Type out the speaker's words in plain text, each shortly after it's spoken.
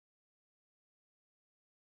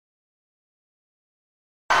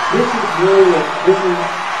This is brilliant. This is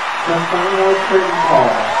the final curtain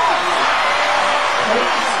call.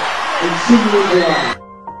 And see you again.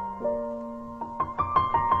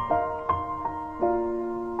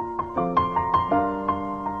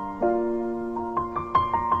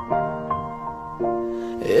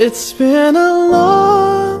 It's been a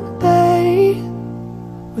long day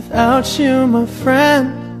without you, my friend,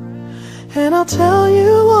 and I'll tell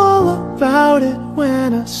you all about it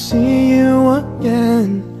when I see you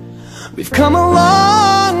again. We've come a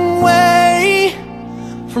long way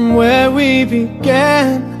from where we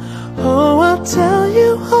began. Oh, I'll tell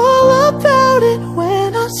you all about it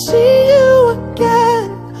when I see you again.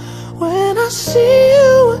 When I see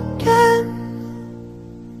you again.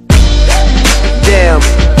 Damn,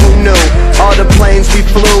 who knew? All the planes we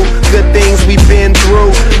flew, good things we've been through,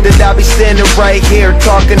 that I'll be standing right here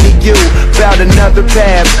talking to you about another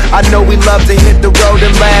path. I know we love to hit the road and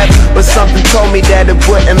laugh, but something told me that it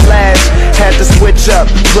wouldn't last. Had to switch up,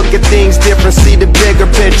 look at things different, see the bigger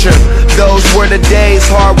picture. Those were the days,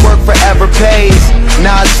 hard work forever pays.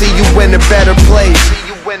 Now I see you in a better place.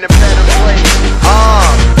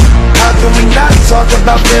 How can we not talk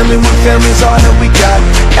about family when family's all that we got?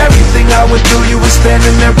 Everything I went through, you were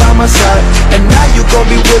standing there by my side, and now you gon'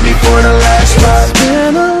 be with me for the last ride. It's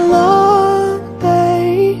been a long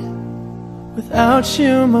day without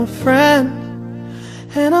you, my friend,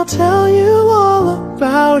 and I'll tell you all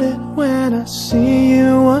about it when I see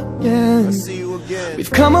you again.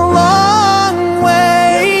 We've come a long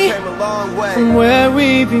way from where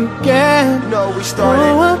we began. Oh,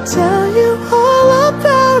 I'll tell you all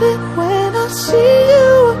about it when I see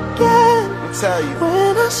you again.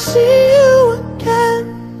 When I see you again.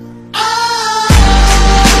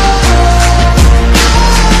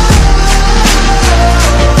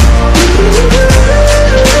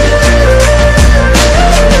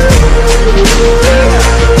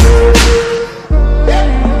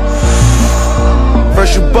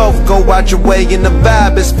 First you both go out your way and the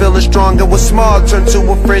vibe is feeling stronger. What's small turn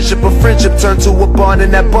to a friendship turn to a bond,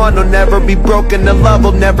 and that bond will never be broken. The love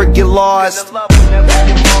will never get lost.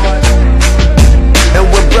 And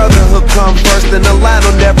when brotherhood come first, then the line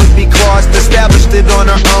will never be crossed. Established it on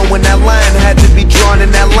our own when that line had to be drawn, and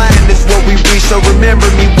that line is what we reach. So remember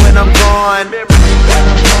me when I'm gone.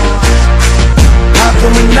 How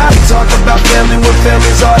can we not talk about family when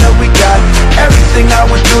family's all that we got? Everything I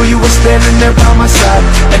went through, you were standing there by my side,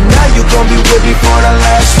 and now you gon' be with me for the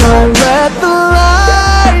last ride. Don't let the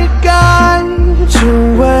light guide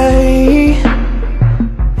your way.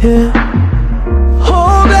 Yeah.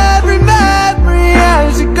 Hold every memory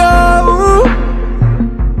as you go,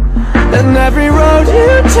 and every road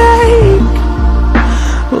you take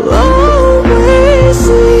will always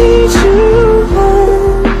lead you home.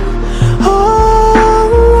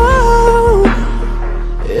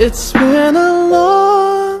 It's been a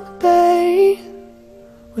long day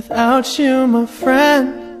without you, my friend,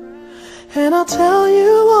 and I'll tell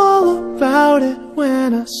you all about it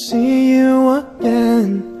when I see you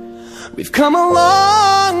again. We've come a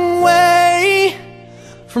long way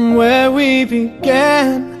from where we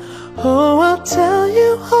began. Oh, I'll tell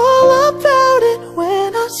you all about it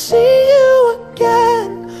when I see you